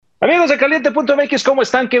Amigos de Caliente.mx, ¿cómo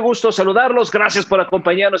están? Qué gusto saludarlos. Gracias por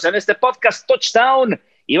acompañarnos en este podcast Touchdown.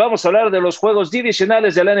 Y vamos a hablar de los juegos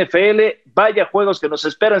divisionales de la NFL. Vaya juegos que nos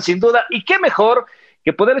esperan sin duda. Y qué mejor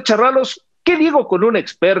que poder charlarlos, ¿qué digo con un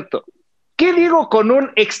experto? ¿Qué digo con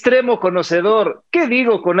un extremo conocedor? ¿Qué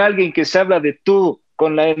digo con alguien que se habla de tú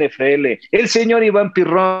con la NFL? El señor Iván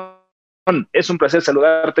Pirrón. Es un placer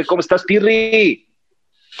saludarte. ¿Cómo estás, Pirri?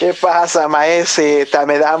 ¿Qué pasa, maese?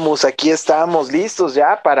 Tamedamos, aquí estamos listos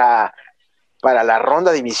ya para la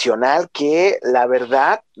ronda divisional, que la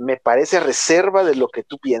verdad me parece reserva de lo que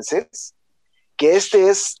tú pienses, que este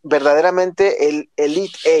es verdaderamente el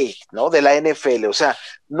Elite Eight, ¿no? De la NFL, o sea,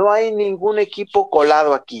 no hay ningún equipo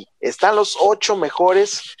colado aquí, están los 8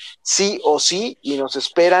 mejores sí o sí, y nos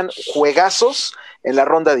esperan juegazos en la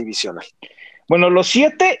ronda divisional. Bueno, los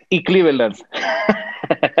 7 y Cleveland.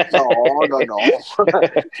 No.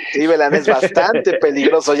 Cleveland es bastante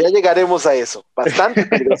peligroso, ya llegaremos a eso, bastante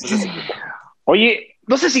peligroso ese equipo. Oye,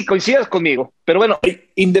 no sé si coincidas conmigo, pero bueno,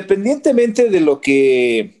 Independientemente de lo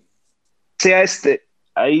que sea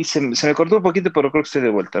ahí se me cortó un poquito, pero creo que estoy de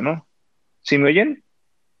vuelta, ¿no? ¿Sí me oyen?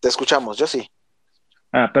 Te escuchamos, yo sí.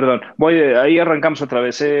 Perdón, ahí arrancamos otra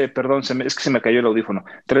vez, perdón, es que se me cayó el audífono.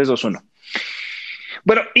 3, 2, 1.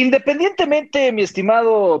 Bueno, independientemente, mi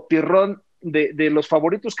estimado Pirrón, de los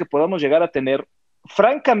favoritos que podamos llegar a tener,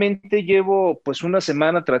 francamente llevo pues una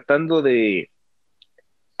semana tratando de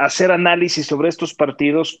hacer análisis sobre estos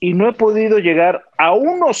partidos y no he podido llegar a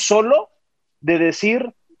uno solo de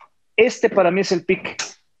decir, este para mí es el pick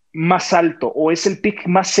más alto o es el pick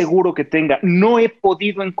más seguro que tenga. No he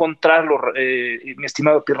podido encontrarlo, mi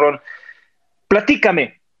estimado Pirrón.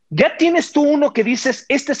 Platícame, ¿ya tienes tú uno que dices,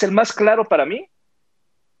 este es el más claro para mí?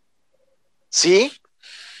 Sí,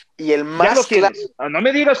 y el más ya lo tienes. claro. No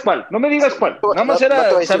me digas cuál. Nada más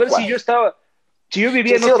era saber si yo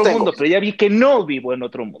vivía en otro mundo, pero ya vi que no vivo en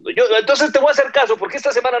otro mundo. Entonces te voy a hacer caso, porque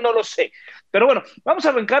esta semana no lo sé. Pero bueno, vamos a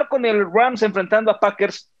arrancar con el Rams enfrentando a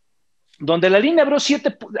Packers, donde la línea abrió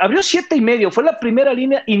 7.5. Fue la primera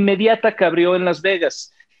línea inmediata que abrió en Las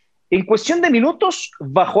Vegas. En cuestión de minutos,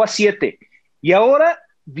 bajó a 7. Y ahora,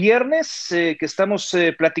 viernes, que estamos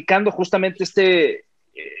platicando justamente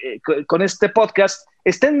con este podcast,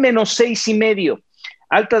 está en menos 6.5.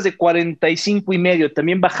 Altas de 45.5.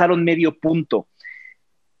 También bajaron medio punto.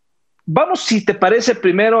 Vamos, si te parece,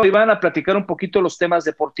 primero, Iván, a platicar un poquito los temas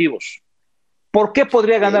deportivos. ¿Por qué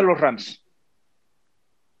podría ganar los Rams?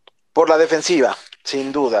 Por la defensiva,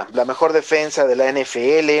 sin duda. La mejor defensa de la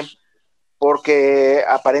NFL, porque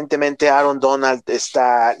aparentemente Aaron Donald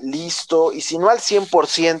está listo, y si no al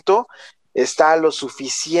 100%, está lo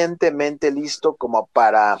suficientemente listo como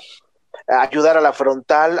para ayudar a la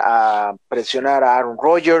frontal a presionar a Aaron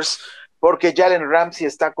Rodgers, porque Jalen Ramsey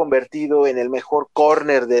está convertido en el mejor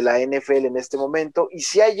corner de la NFL en este momento, y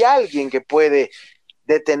si hay alguien que puede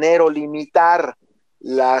detener o limitar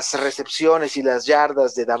las recepciones y las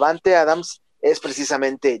yardas de Davante Adams, es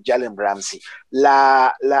precisamente Jalen Ramsey.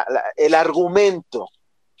 El argumento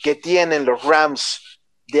que tienen los Rams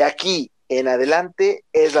de aquí en adelante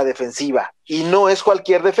es la defensiva, y no es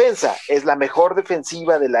cualquier defensa, es la mejor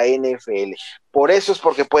defensiva de la NFL. Por eso es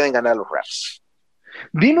porque pueden ganar los Rams.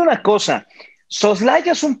 Dime una cosa,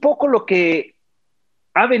 ¿soslayas un poco lo que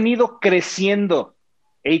ha venido creciendo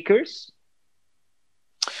Akers?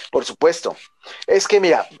 Por supuesto. Es que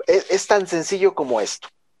mira, es tan sencillo como esto.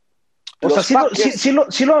 O sea, sí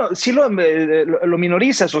lo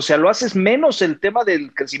minorizas, o sea, ¿lo haces menos el tema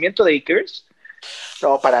del crecimiento de Akers?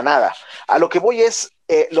 No, para nada. A lo que voy es,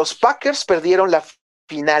 los Packers perdieron la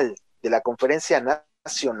final de la Conferencia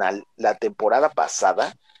Nacional la temporada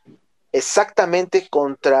pasada, exactamente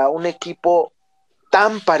contra un equipo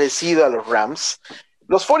tan parecido a los Rams.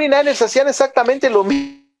 Los 49ers hacían exactamente lo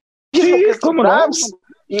mismo que estos Rams. No?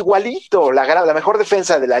 Igualito, la mejor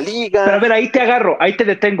defensa de la liga. Pero a ver, ahí te agarro, ahí te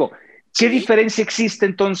detengo. ¿Qué diferencia existe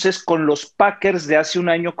entonces con los Packers de hace un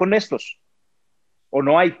año con estos? ¿O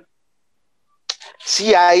no hay?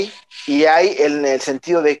 Sí hay, y hay en el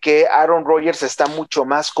sentido de que Aaron Rodgers está mucho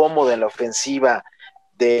más cómodo en la ofensiva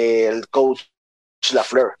del coach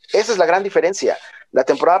LaFleur. Esa es la gran diferencia. La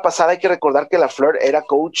temporada pasada hay que recordar que LaFleur era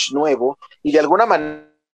coach nuevo y de alguna manera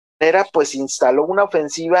pues instaló una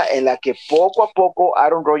ofensiva en la que poco a poco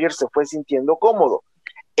Aaron Rodgers se fue sintiendo cómodo.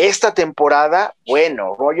 Esta temporada,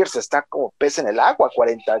 bueno, Rodgers está como pez en el agua,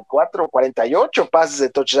 44, 48 pases de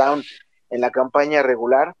touchdown en la campaña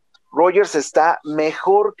regular. Rodgers está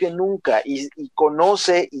mejor que nunca y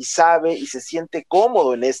conoce y sabe y se siente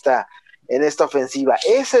cómodo en esta ofensiva.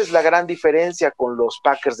 Esa es la gran diferencia con los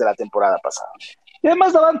Packers de la temporada pasada. Y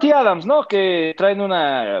además Davante Adams, ¿no? Que traen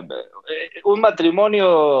un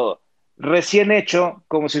matrimonio recién hecho,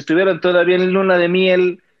 como si estuvieran todavía en luna de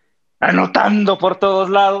miel, anotando por todos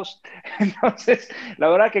lados. Entonces, la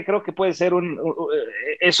verdad que creo que puede ser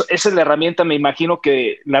esa es la herramienta, me imagino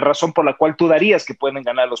que la razón por la cual tú darías que pueden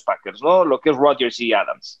ganar los Packers, ¿no? Lo que es Rodgers y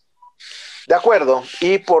Adams. De acuerdo,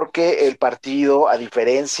 y porque el partido, a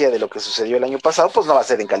diferencia de lo que sucedió el año pasado, pues no va a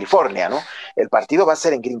ser en California, ¿no? El partido va a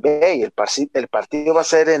ser en Green Bay, el partido va a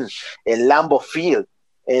ser en Lambeau Field,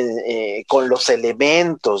 con los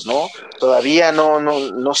elementos, ¿no? Todavía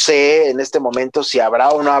no sé en este momento si habrá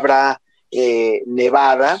o no habrá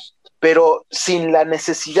nevada, pero sin la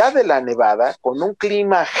necesidad de la nevada, con un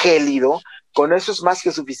clima gélido, con eso es más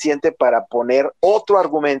que suficiente para poner otro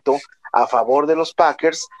argumento a favor de los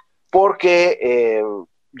Packers, porque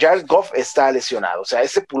Jared Goff está lesionado, o sea,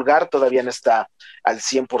 ese pulgar todavía no está al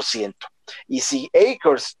 100%. Y si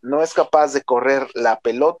Akers no es capaz de correr la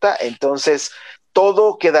pelota, entonces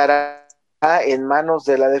todo quedará en manos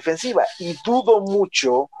de la defensiva. Y dudo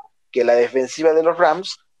mucho que la defensiva de los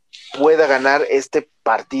Rams pueda ganar este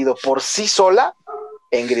partido por sí sola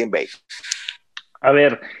en Green Bay. A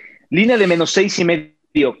ver, línea de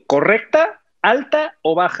 -6.5, ¿correcta, alta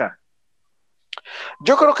o baja?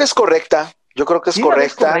 Yo creo que es correcta. Yo creo que es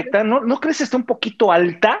correcta. ¿No crees que está un poquito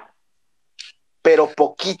alta? Pero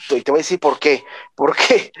poquito, y te voy a decir por qué. ¿Por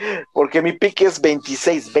qué? Porque mi pick es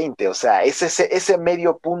 26-20, o sea, ese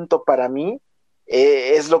medio punto para mí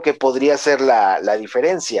es lo que podría ser la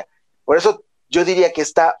diferencia. Por eso yo diría que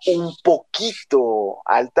está un poquito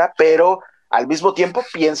alta, pero al mismo tiempo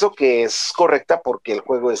pienso que es correcta porque el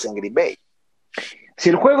juego es en Green Bay. Si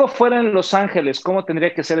el juego fuera en Los Ángeles, ¿cómo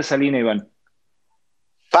tendría que ser esa línea, Iván?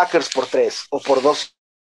 Packers por 3 o por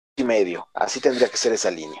 2.5, así tendría que ser esa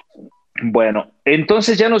línea. Bueno,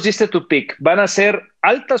 entonces ya nos diste tu pick. Van a ser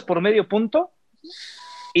altas por medio punto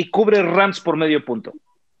y cubre Rams por medio punto.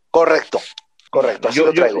 Correcto, así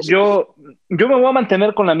lo traigo. Yo me voy a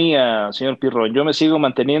mantener con la mía, señor Pirrón. Yo me sigo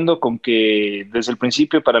manteniendo con que desde el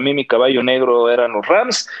principio para mí mi caballo negro eran los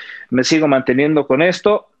Rams. Me sigo manteniendo con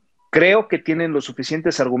esto. Creo que tienen los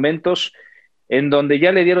suficientes argumentos en donde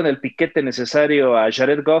ya le dieron el piquete necesario a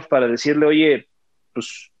Jared Goff para decirle, oye,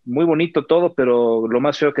 pues muy bonito todo, pero lo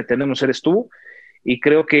más feo que tenemos eres tú. Y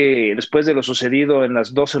creo que después de lo sucedido en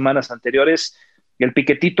las 2 semanas anteriores, el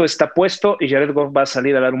piquetito está puesto y Jared Goff va a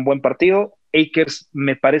salir a dar un buen partido. Akers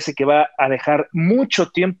me parece que va a dejar mucho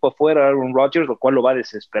tiempo fuera a Aaron Rodgers, lo cual lo va a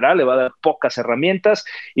desesperar, le va a dar pocas herramientas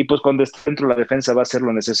y pues cuando esté dentro de la defensa va a hacer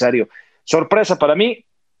lo necesario. Sorpresa para mí,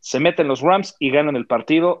 se meten los Rams y ganan el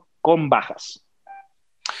partido con bajas.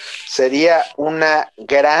 Sería una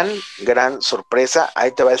gran sorpresa.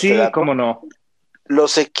 Ahí te va este dato. Sí, cómo no.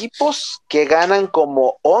 Los equipos que ganan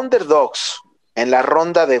como underdogs en la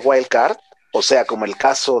ronda de Wild Card, o sea, como el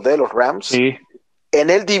caso de los Rams, sí, en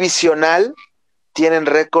el divisional tienen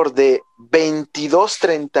récord de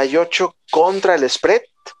 22-38 contra el spread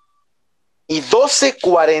y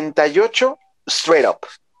 12-48 straight up.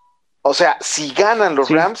 O sea, si ganan los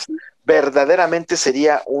Rams, verdaderamente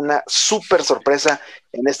sería una súper sorpresa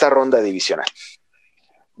en esta ronda divisional.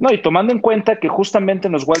 No, y tomando en cuenta que justamente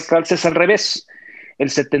en los wildcards es al revés. El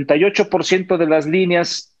 78% de las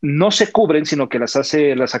líneas no se cubren, sino que las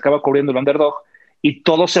acaba cubriendo el underdog, y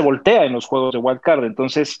todo se voltea en los juegos de wildcard.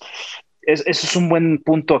 Entonces, eso es un buen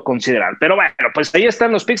punto a considerar. Pero bueno, pues ahí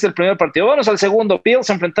están los picks del primer partido. Vamos al segundo, Bills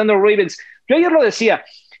enfrentando a Ravens. Yo ayer lo decía,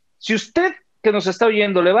 si usted que nos está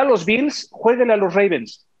oyendo le va a los Bills, juéguele a los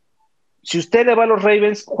Ravens. Si usted le va a los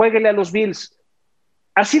Ravens, juéguele a los Bills.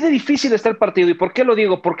 Así de difícil está el partido. ¿Y por qué lo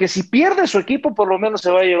digo? Porque si pierde su equipo, por lo menos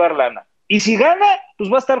se va a llevar lana. Y si gana,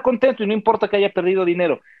 pues va a estar contento y no importa que haya perdido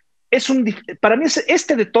dinero. Para mí,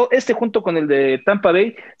 este junto con el de Tampa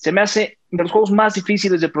Bay, se me hace de los juegos más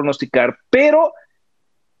difíciles de pronosticar. Pero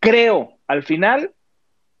creo, al final,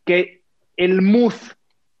 que el mood,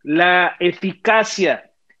 la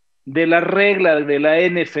eficacia de la regla de la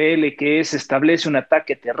NFL, que establece un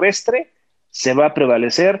ataque terrestre, se va a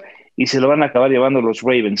prevalecer y se lo van a acabar llevando los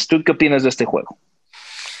Ravens. ¿Tú qué opinas de este juego?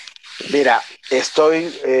 Mira,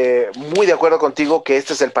 estoy muy de acuerdo contigo que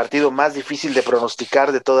este es el partido más difícil de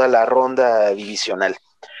pronosticar de toda la ronda divisional.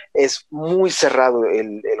 Es muy cerrado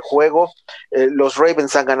el juego. Los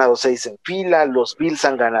Ravens han ganado 6 en fila, los Bills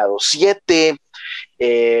han ganado 7.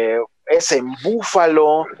 Es en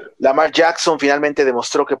Buffalo. Lamar Jackson finalmente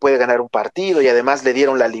demostró que puede ganar un partido y además le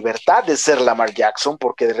dieron la libertad de ser Lamar Jackson,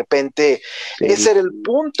 porque de repente ese era el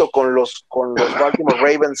punto con los Baltimore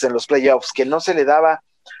Ravens en los playoffs, que no se le daba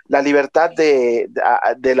la libertad de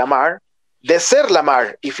Lamar, de ser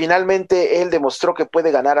Lamar, y finalmente él demostró que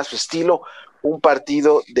puede ganar a su estilo un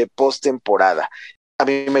partido de postemporada. A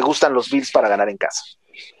mí me gustan los Bills para ganar en casa.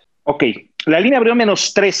 Ok, La línea abrió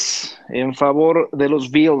 -3 en favor de los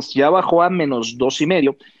Bills, ya bajó a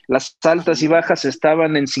 -2.5. Las altas y bajas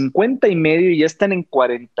estaban en 50.5 y ya están en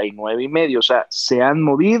 49.5. O sea, se han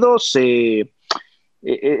movido, es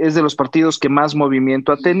de los partidos que más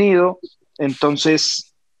movimiento ha tenido.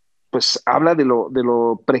 Entonces, pues habla de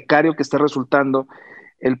lo precario que está resultando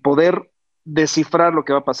el poder descifrar lo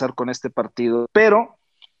que va a pasar con este partido. Pero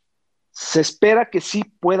se espera que sí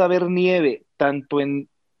pueda haber nieve, tanto en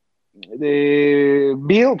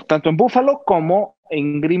tanto en Buffalo como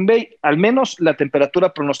en Green Bay. Al menos la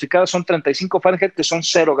temperatura pronosticada son 35 Fahrenheit, que son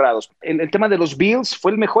 0 grados. El tema de los Bills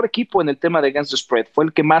fue el mejor equipo en el tema de against the spread, fue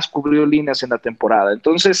el que más cubrió líneas en la temporada.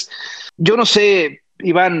 Entonces, yo no sé,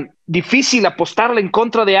 Iván, difícil apostarle en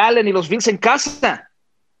contra de Allen y los Bills en casa,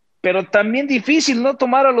 pero también difícil no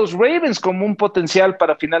tomar a los Ravens como un potencial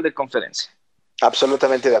para final de conferencia.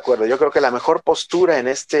 Absolutamente de acuerdo. Yo creo que la mejor postura en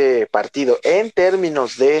este partido, en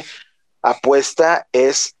términos de apuesta,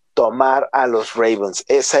 es tomar a los Ravens.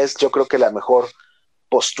 Esa es, yo creo que la mejor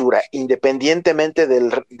postura, independientemente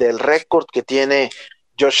del récord que tiene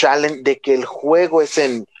Josh Allen, de que el juego es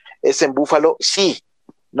en Buffalo. Sí,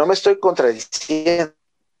 no me estoy contradiciendo,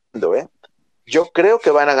 ¿eh? Yo creo que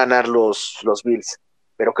van a ganar los Bills,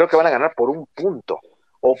 pero creo que van a ganar por 1 punto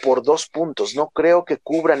o por 2 puntos. No creo que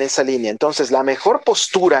cubran esa línea. Entonces, la mejor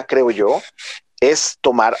postura, creo yo, es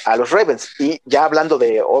tomar a los Ravens. Y ya hablando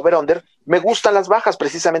de over-under, me gustan las bajas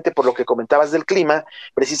precisamente por lo que comentabas del clima,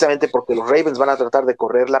 precisamente porque los Ravens van a tratar de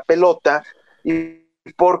correr la pelota y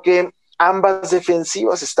porque ambas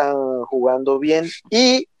defensivas están jugando bien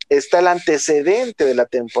y está el antecedente de la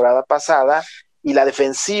temporada pasada y la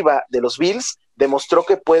defensiva de los Bills demostró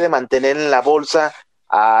que puede mantener en la bolsa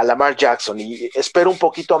a Lamar Jackson, y espero un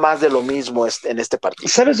poquito más de lo mismo en este partido.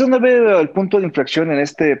 ¿Sabes dónde veo el punto de inflexión en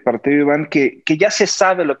este partido, Iván? Que ya se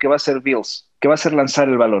sabe lo que va a hacer Bills, que va a ser lanzar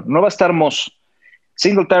el balón. No va a estar Moss.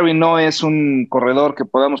 Singletary no es un corredor que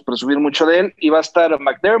podamos presumir mucho de él, y va a estar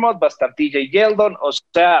McDermott, va a estar TJ Yeldon. O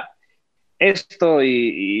sea, esto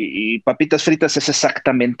y papitas fritas es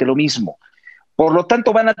exactamente lo mismo. Por lo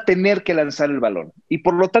tanto, van a tener que lanzar el balón. Y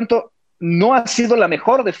por lo tanto, no ha sido la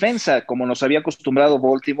mejor defensa como nos había acostumbrado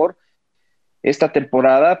Baltimore esta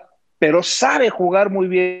temporada, pero sabe jugar muy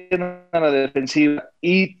bien a la defensiva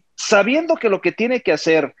y sabiendo que lo que tiene que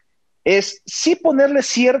hacer es sí ponerle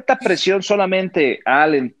cierta presión solamente a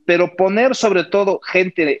Allen, pero poner sobre todo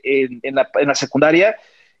gente en la secundaria.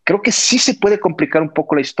 Creo que sí se puede complicar un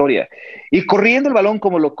poco la historia. Y corriendo el balón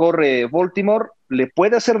como lo corre Baltimore, le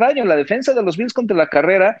puede hacer daño. La defensa de los Bills contra la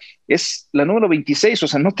carrera es la número 26, o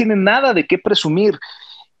sea, no tiene nada de qué presumir.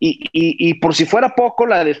 Y por si fuera poco,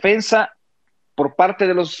 la defensa por parte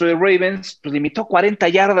de los Ravens pues limitó 40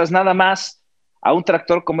 yardas nada más a un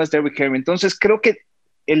tractor como es Derrick Henry. Entonces creo que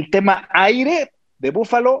el tema aire de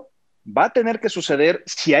Buffalo va a tener que suceder.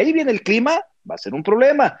 Si ahí viene el clima, va a ser un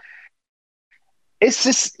problema.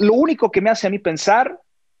 Ese es lo único que me hace a mí pensar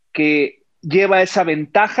que lleva esa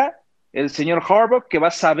ventaja el señor Harbaugh, que va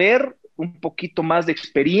a saber un poquito más de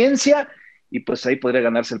experiencia, y pues ahí podría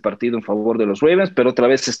ganarse el partido en favor de los Ravens. Pero otra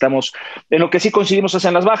vez estamos en lo que sí conseguimos hacer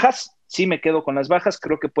en las bajas. Sí me quedo con las bajas.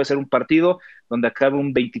 Creo que puede ser un partido donde acabe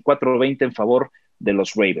un 24-20 en favor de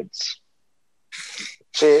los Ravens.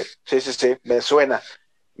 Sí,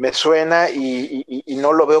 me suena y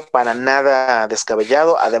no lo veo para nada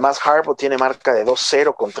descabellado. Además, Harbaugh tiene marca de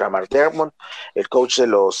 2-0 contra McDermott, el coach de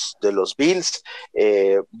los Bills.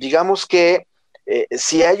 Digamos que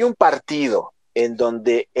si hay un partido en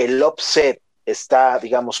donde el upset está,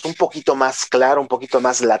 digamos, un poquito más claro, un poquito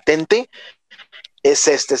más latente, es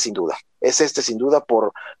este sin duda.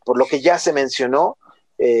 Por lo que ya se mencionó.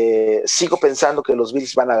 Sigo pensando que los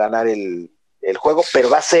Bills van a ganar el juego, pero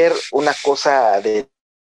va a ser una cosa de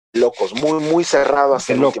locos, muy, muy cerrado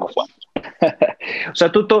hasta el último cuarto. O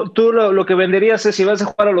sea, tú lo que venderías es, si vas a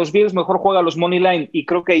jugar a los Bills, mejor juega a los Money Line, y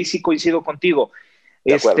creo que ahí sí coincido contigo.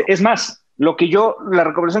 Es más, la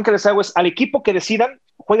recomendación que les hago es, al equipo que decidan,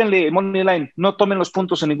 jueguenle Money Line, no tomen los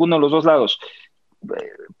puntos en ninguno de los dos lados.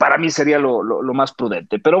 Para mí sería lo más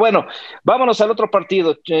prudente. Pero bueno, vámonos al otro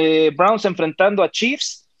partido. Browns enfrentando a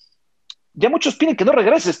Chiefs. Ya muchos piden que no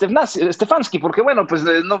regrese Stefanski, porque bueno, pues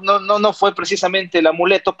no fue precisamente el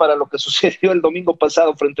amuleto para lo que sucedió el domingo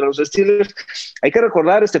pasado frente a los Steelers. Hay que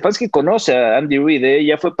recordar, Stefanski conoce a Andy Reid,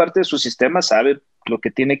 ya fue parte de su sistema, sabe lo que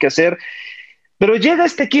tiene que hacer, pero llega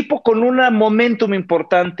este equipo con un momentum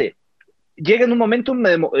importante, llega en un momentum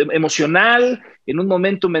emocional, en un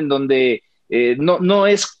momentum en donde no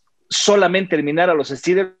es solamente eliminar a los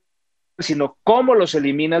Steelers, sino cómo los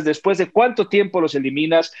eliminas, después de cuánto tiempo los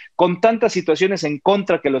eliminas, con tantas situaciones en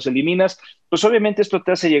contra que los eliminas. Pues obviamente esto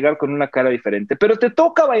te hace llegar con una cara diferente, pero te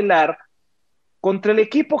toca bailar contra el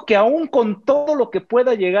equipo que aún con todo lo que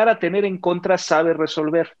pueda llegar a tener en contra sabe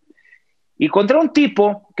resolver. Y contra un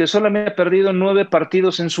tipo que solamente ha perdido 9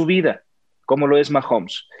 partidos en su vida, como lo es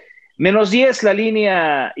Mahomes. -10 la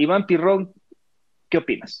línea, Iván Pirrón, ¿qué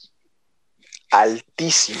opinas?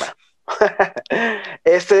 Altísima.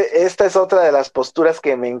 Esta es otra de las posturas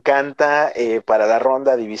que me encanta para la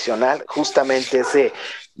ronda divisional. Justamente ese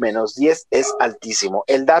 -10 es altísimo.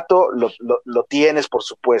 El dato lo tienes, por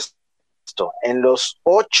supuesto. En los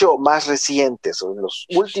 8 más recientes, o en los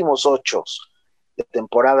últimos 8 de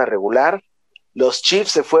temporada regular, los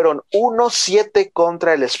Chiefs se fueron 1-7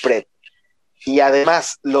 contra el spread. Y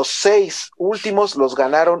además, los 6 últimos los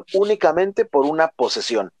ganaron únicamente por una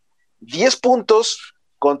posesión. 10 puntos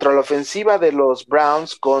contra la ofensiva de los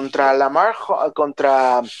Browns, contra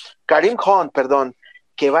Kareem Hunt,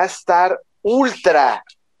 que va a estar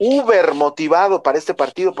uber motivado para este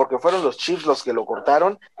partido porque fueron los Chiefs los que lo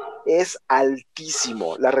cortaron, es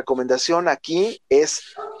altísimo. La recomendación aquí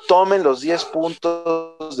es tomen los 10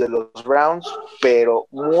 puntos de los Browns, pero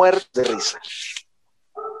muertos de risa.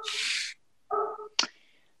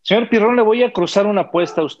 Señor Pirrón, le voy a cruzar una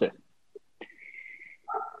apuesta a usted.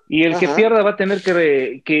 Y el que pierda va a tener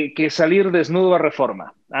que salir desnudo a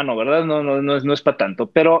Reforma. Ah, no, ¿verdad? No es para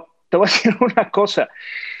tanto. Pero te voy a decir una cosa.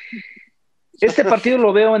 Este partido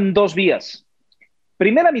lo veo en 2 vías.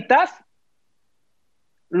 Primera mitad,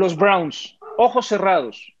 los Browns, ojos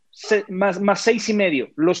cerrados, más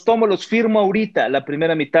 6.5. Los tomo, los firmo ahorita, la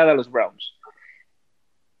primera mitad a los Browns.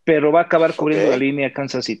 Pero va a acabar cubriendo la línea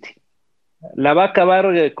Kansas City. La va a acabar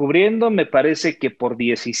cubriendo, me parece que por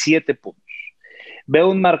 17 puntos. Veo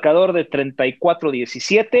un marcador de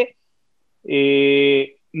 34-17.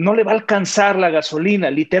 No le va a alcanzar la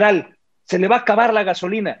gasolina, literal. Se le va a acabar la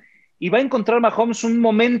gasolina. Y va a encontrar Mahomes un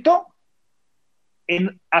momento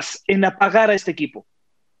en apagar a este equipo.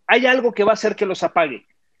 Hay algo que va a hacer que los apague.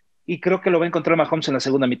 Y creo que lo va a encontrar Mahomes en la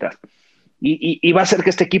segunda mitad. Y va a hacer que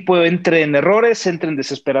este equipo entre en errores, entre en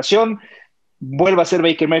desesperación, vuelva a ser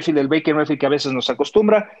Baker Mayfield, el Baker Mayfield que a veces nos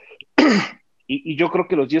acostumbra. y yo creo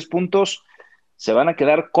que los 10 puntos se van a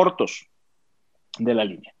quedar cortos de la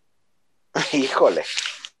línea. Híjole.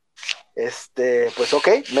 Pues ok,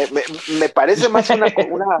 me parece más una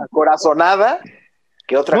corazonada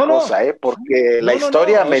que otra cosa, porque la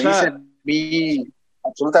historia me dice a mí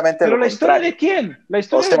absolutamente pero lo la contrario. ¿Historia de quién? La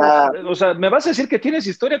historia o sea, ¿me vas a decir que tienes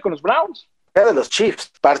historia con los Browns? De los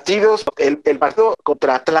Chiefs. El partido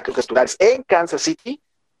contra Atlanta en Kansas City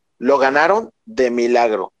lo ganaron de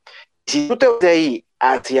milagro. Si tú te vas de ahí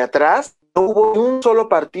hacia atrás, no hubo un solo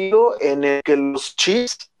partido en el que los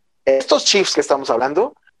Chiefs, estos Chiefs que estamos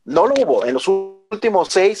hablando, no lo hubo en los últimos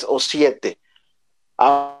 6 o 7.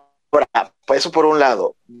 Ahora, eso por un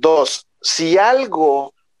lado. 2, si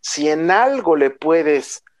en algo le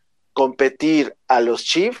puedes competir a los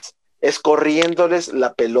Chiefs, es corriéndoles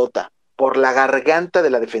la pelota por la garganta de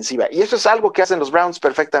la defensiva. Y eso es algo que hacen los Browns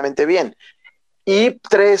perfectamente bien. Y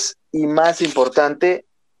 3, y más importante,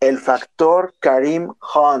 el factor Kareem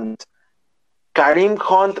Hunt. Kareem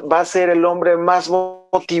Hunt va a ser el hombre más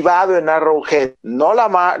motivado en Arrowhead.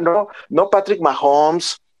 No Patrick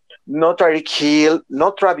Mahomes, no Tyreek Hill,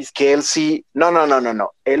 no Travis Kelce.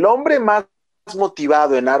 No. El hombre más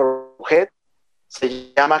motivado en Arrowhead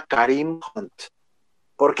se llama Kareem Hunt.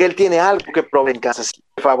 Porque él tiene algo que probar en Kansas City.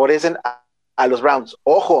 Favorecen a los Browns.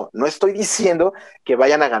 Ojo, no estoy diciendo que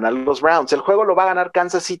vayan a ganar los Browns. El juego lo va a ganar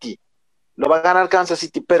Kansas City.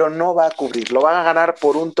 Pero no va a cubrir. Lo van a ganar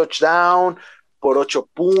por un touchdown, por 8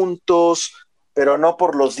 puntos, pero no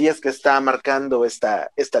por los 10 que está marcando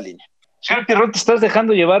esta línea. Señor Pirrón, te estás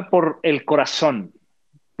dejando llevar por el corazón,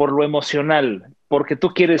 por lo emocional, porque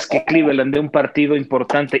tú quieres que Cleveland dé un partido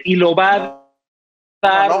importante y lo va a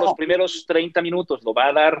dar los primeros 30 minutos, lo va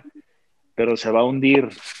a dar, pero se va a hundir,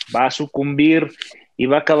 va a sucumbir y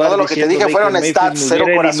va a acabar todo lo que te dije fueron stats, cero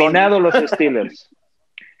corazón. Eliminado los Steelers.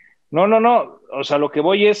 No, o sea, lo que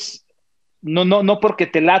voy es no porque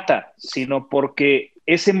te lata, sino porque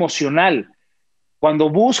es emocional. Cuando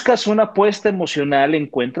buscas una apuesta emocional,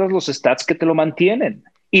 encuentras los stats que te lo mantienen.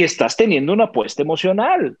 Y estás teniendo una apuesta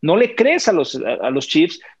emocional. No le crees a los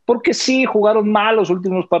Chiefs, porque sí, jugaron mal los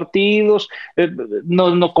últimos partidos,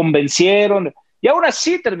 no convencieron, y aún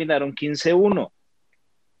así terminaron 15-1.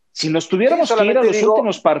 Si nos tuviéramos que ir a los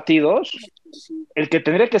últimos partidos, el que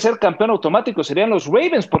tendría que ser campeón automático serían los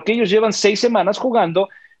Ravens, porque ellos llevan 6 semanas jugando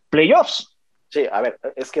playoffs. Sí, a ver,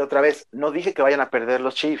 es que otra vez, no dije que vayan a perder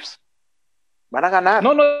los Chiefs. Van a ganar.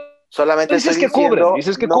 No. Solamente dices que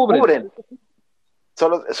cubren.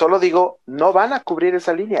 Solo digo, no van a cubrir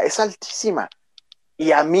esa línea, es altísima.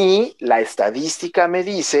 Y a mí, la estadística me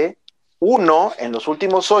dice 1, en los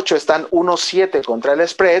últimos 8 están 1-7 contra el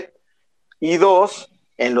spread, y 2,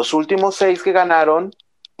 en los últimos 6 que ganaron,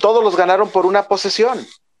 todos los ganaron por una posesión.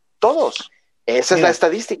 Todos. Esa es la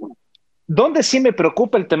estadística. Donde sí me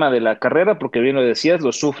preocupa el tema de la carrera, porque bien lo decías,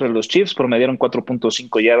 lo sufren los Chiefs, promediaron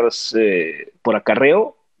 4.5 yardas por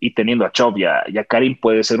acarreo, y teniendo a Chubb y a Karim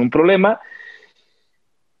puede ser un problema,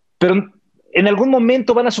 pero en algún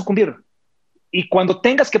momento van a sucumbir. Y cuando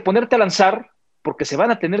tengas que ponerte a lanzar, porque se van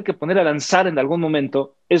a tener que poner a lanzar en algún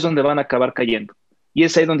momento, es donde van a acabar cayendo. Y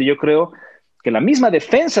es ahí donde yo creo que la misma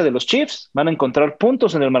defensa de los Chiefs van a encontrar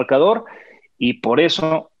puntos en el marcador, y por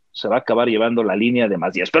eso se va a acabar llevando la línea de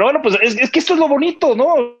más 10. Pero bueno, pues es que esto es lo bonito,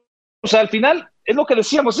 ¿no? O sea, al final, es lo que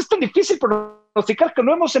decíamos, es tan difícil pronosticar que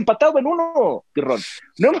no hemos empatado en uno, Pirrón.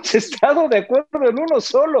 No hemos estado de acuerdo en uno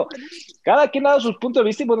solo. Cada quien ha dado sus puntos de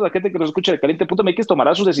vista, y bueno, la gente que nos escucha de Caliente.mx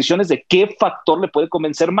tomará sus decisiones de qué factor le puede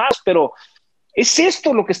convencer más, pero es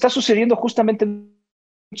esto lo que está sucediendo justamente en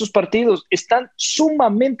estos partidos. Están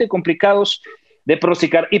sumamente complicados de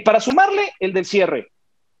pronosticar. Y para sumarle el del cierre,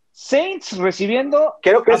 Saints recibiendo...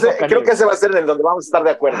 Creo que ese va a ser en donde vamos a estar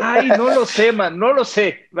de acuerdo. Ay, no lo sé, man, no lo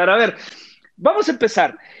sé. Pero a ver, vamos a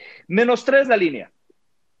empezar. -3 la línea.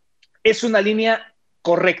 Es una línea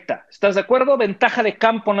correcta. ¿Estás de acuerdo? Ventaja de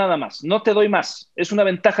campo nada más. No te doy más. Es una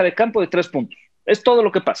ventaja de campo de 3 puntos. Es todo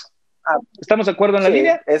lo que pasa. ¿Estamos de acuerdo en la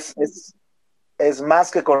línea? Es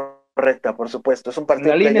más que correcta, por supuesto. Es un partido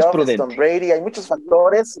la línea es prudente. Tom Brady, hay muchos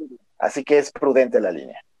factores, así que es prudente la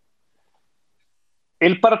línea.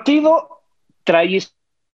 El partido trae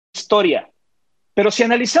historia, pero si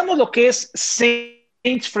analizamos lo que es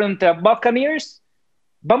Saints frente a Buccaneers,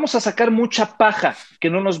 vamos a sacar mucha paja que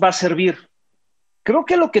no nos va a servir. Creo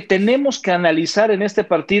que lo que tenemos que analizar en este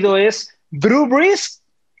partido es Drew Brees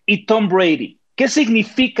y Tom Brady. ¿Qué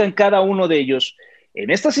significan cada uno de ellos en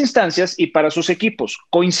estas instancias y para sus equipos?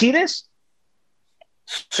 ¿Coincides?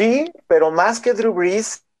 Sí, pero más que Drew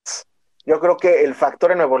Brees, yo creo que el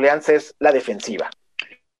factor en Nueva Orleans es la defensiva.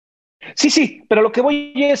 Sí, pero lo que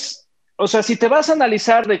voy es, o sea, si te vas a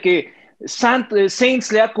analizar de que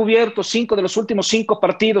Saints le ha cubierto 5 de los últimos 5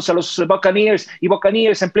 partidos a los Buccaneers, y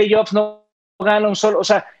Buccaneers en playoffs no gana un solo, o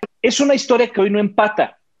sea, es una historia que hoy no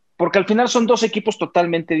empata, porque al final son dos equipos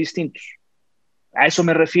totalmente distintos. A eso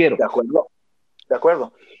me refiero. De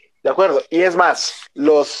acuerdo. Y es más,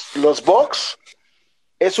 los Bucs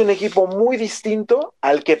es un equipo muy distinto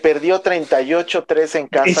al que perdió 38-3 en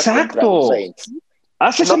casa. Exacto. Contra los Saints.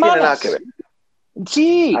 Hace no semanas. Tiene nada que ver.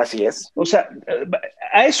 Sí. Así es. O sea,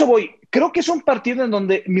 a eso voy. Creo que es un partido en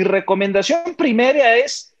donde mi recomendación primera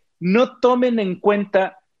es no tomen en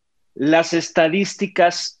cuenta las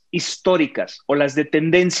estadísticas históricas o las de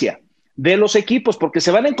tendencia de los equipos, porque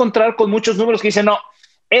se van a encontrar con muchos números que dicen, no,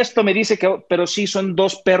 esto me dice que, pero sí son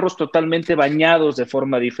dos perros totalmente bañados de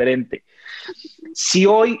forma diferente. Si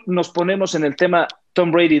hoy nos ponemos en el tema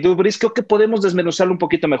Tom Brady y Drew Brees, creo que podemos desmenuzarlo un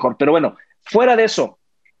poquito mejor. Pero bueno, fuera de eso,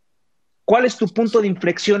 ¿cuál es tu punto de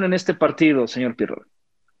inflexión en este partido, señor Pirro?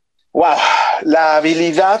 Wow, la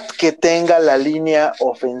habilidad que tenga la línea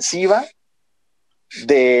ofensiva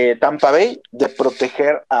de Tampa Bay de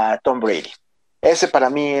proteger a Tom Brady. Ese para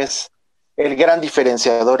mí es el gran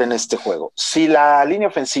diferenciador en este juego. Si la línea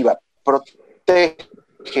ofensiva protege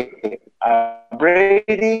a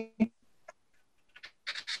Brady,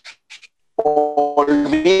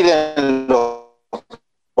 olvídenlo,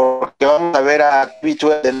 porque vamos a ver a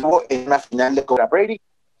B12 de nuevo en una final de Cobra Brady.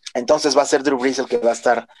 Entonces va a ser Drew Brees el que va a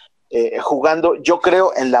estar jugando, yo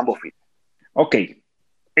creo, en Lambeau Field. Ok,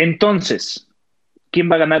 entonces, ¿quién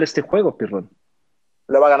va a ganar este juego, Pirrón?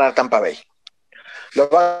 Lo va a ganar Tampa Bay. Lo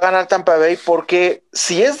va a ganar Tampa Bay porque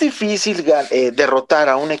si es difícil derrotar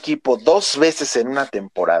a un equipo 2 veces en una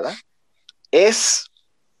temporada, es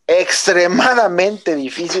extremadamente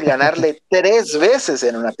difícil ganarle 3 veces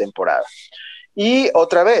en una temporada. Y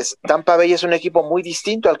otra vez, Tampa Bay es un equipo muy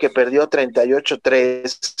distinto al que perdió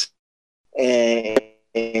 38-3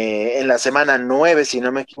 en la semana 9, si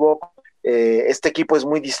no me equivoco. Este equipo es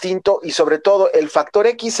muy distinto y sobre todo el factor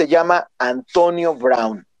X se llama Antonio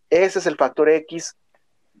Brown. Ese es el factor X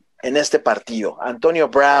en este partido. Antonio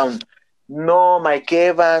Brown, no Mike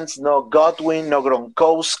Evans, no Godwin, no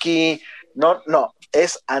Gronkowski, no,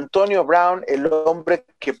 es Antonio Brown el hombre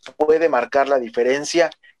que puede marcar la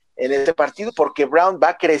diferencia en este partido, porque Brown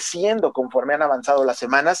va creciendo conforme han avanzado las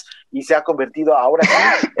semanas y se ha convertido ahora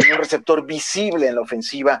sí en un receptor visible en la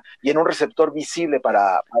ofensiva y en un receptor visible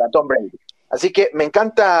para Tom Brady. Así que me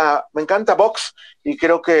encanta Bucs y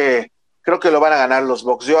creo que lo van a ganar los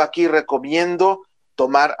Bucs. Yo aquí recomiendo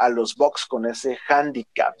tomar a los Bucs con ese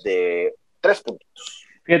handicap de 3 puntos.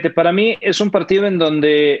 Fíjate, para mí es un partido en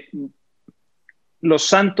donde los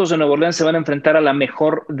Santos de Nueva Orleans se van a enfrentar a la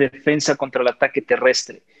mejor defensa contra el ataque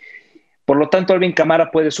terrestre. Por lo tanto, Alvin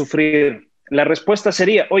Kamara puede sufrir. La respuesta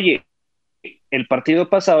sería, oye, el partido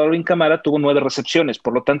pasado Alvin Kamara tuvo 9 recepciones,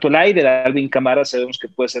 por lo tanto el aire de Alvin Kamara sabemos que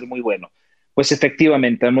puede ser muy bueno. Pues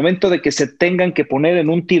efectivamente, al momento de que se tengan que poner en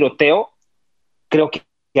un tiroteo, creo que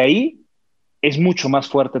ahí es mucho más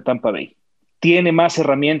fuerte Tampa Bay. Tiene más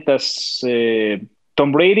herramientas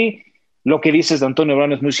Tom Brady. Lo que dices de Antonio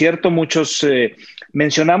Brown es muy cierto. Muchos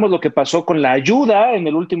mencionamos lo que pasó con la ayuda en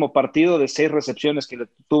el último partido de 6 recepciones que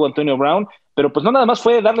tuvo Antonio Brown, pero pues no nada más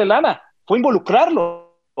fue darle lana, fue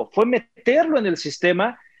involucrarlo, fue meterlo en el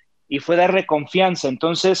sistema y fue darle confianza.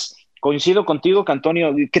 Entonces, coincido contigo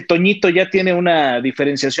que Toñito ya tiene una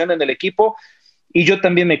diferenciación en el equipo y yo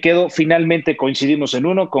también me quedo, finalmente coincidimos en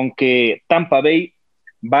uno, con que Tampa Bay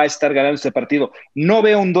va a estar ganando este partido. No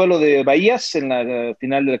veo un duelo de Bahías en la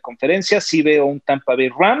final de la conferencia, sí veo un Tampa Bay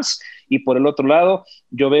Rams y por el otro lado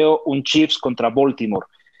yo veo un Chiefs contra Baltimore.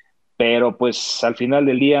 Pero pues al final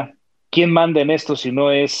del día, ¿quién manda en esto si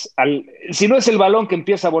no es el balón que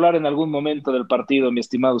empieza a volar en algún momento del partido, mi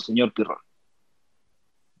estimado señor Pirrón?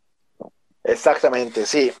 Exactamente,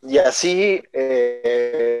 sí. Y así,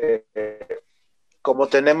 como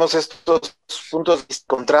tenemos estos puntos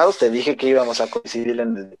encontrados, te dije que íbamos a coincidir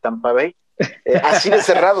en el Tampa Bay. Así de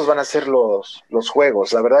cerrados van a ser los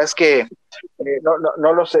juegos. La verdad es que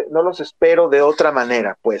no los espero de otra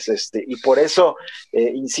manera, pues, y por eso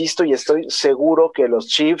insisto y estoy seguro que los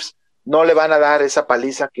Chiefs no le van a dar esa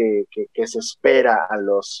paliza que se espera a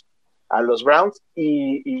los Browns.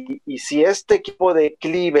 Y si este equipo de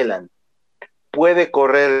Cleveland puede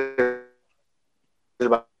correr el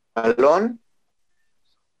balón,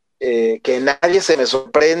 que nadie se me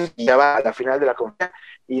sorprende, ya va a la final de la conferencia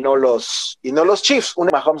y no los Chiefs.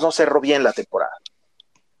 Mahomes no cerró bien la temporada.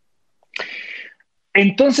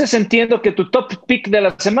 Entonces entiendo que tu top pick de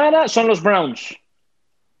la semana son los Browns.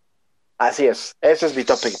 Así es, ese es mi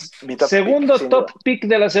top pick. Segundo top pick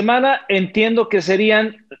de la semana, entiendo que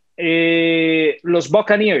serían los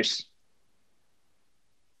Buccaneers.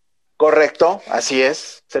 Correcto, así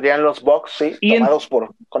es. Serían los Bucs, sí, tomados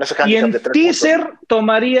con ese handicap de 3 puntos.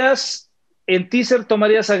 En teaser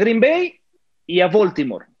tomarías a Green Bay y a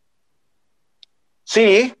Baltimore.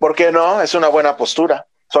 Sí, ¿por qué no? Es una buena postura.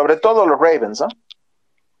 Sobre todo los Ravens, ¿no?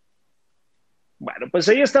 Bueno, pues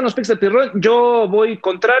ahí están los picks de Pirrón. Yo voy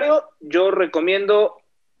contrario. Yo recomiendo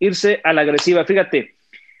irse a la agresiva. Fíjate,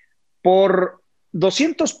 por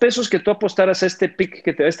 $200 que tú apostaras a este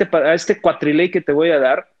pick, a este cuatrilay que te voy a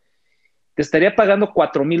dar, te estaría pagando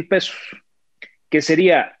 $4,000, que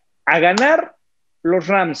sería a ganar los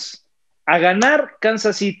Rams, a ganar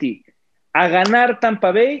Kansas City, a ganar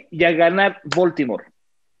Tampa Bay y a ganar Baltimore.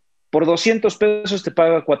 Por $200 te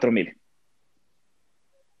paga $4,000.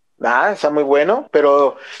 Está muy bueno,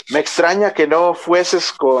 pero me extraña que no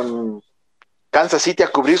fueses con Kansas City a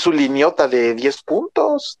cubrir su liniota de 10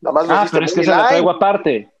 puntos. Nada más pero es que se la traigo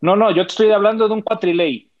aparte. No, yo te estoy hablando de un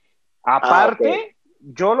cuatrilay. Aparte, okay.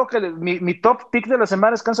 Mi top pick de la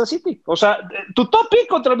semana es Kansas City. O sea, tu top pick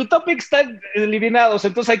contra mi top pick están eliminados,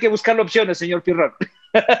 entonces hay que buscar opciones, señor Pirrón.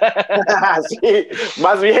 Sí,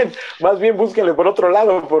 más bien búsquenle por otro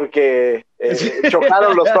lado, porque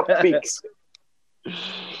chocaron los top picks.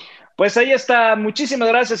 Pues ahí está. Muchísimas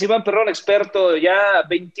gracias, Iván Pirrón, experto. Ya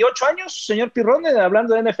 28 años, señor Pirrón,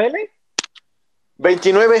 hablando de NFL.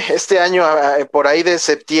 29 este año, por ahí de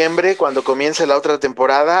septiembre, cuando comience la otra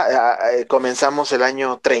temporada, comenzamos el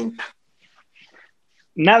año 30.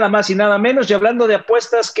 Nada más y nada menos, y hablando de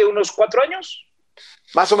apuestas, ¿qué, unos 4 años?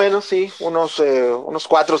 Más o menos, sí, unos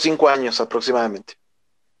 4 o 5 años aproximadamente.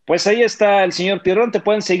 Pues ahí está el señor Pirrón, te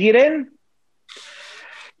pueden seguir en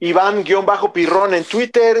Iván-Pirrón en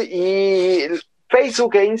Twitter, y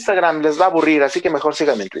Facebook e Instagram les va a aburrir, así que mejor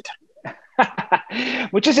síganme en Twitter.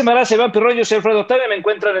 Muchísimas gracias, Iván Pirrón. Yo soy Alfredo Tame, me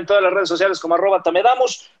encuentran en todas las redes sociales como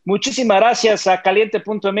 @tamedamos. Muchísimas gracias a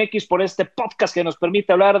caliente.mx por este podcast que nos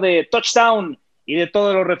permite hablar de touchdown y de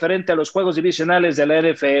todo lo referente a los juegos divisionales de la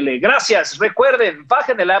NFL. Gracias. Recuerden,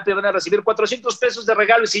 bajen el app y van a recibir $400 de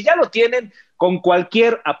regalo, y si ya lo tienen, con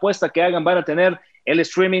cualquier apuesta que hagan van a tener el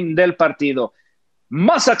streaming del partido.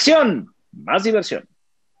 Más acción, más diversión.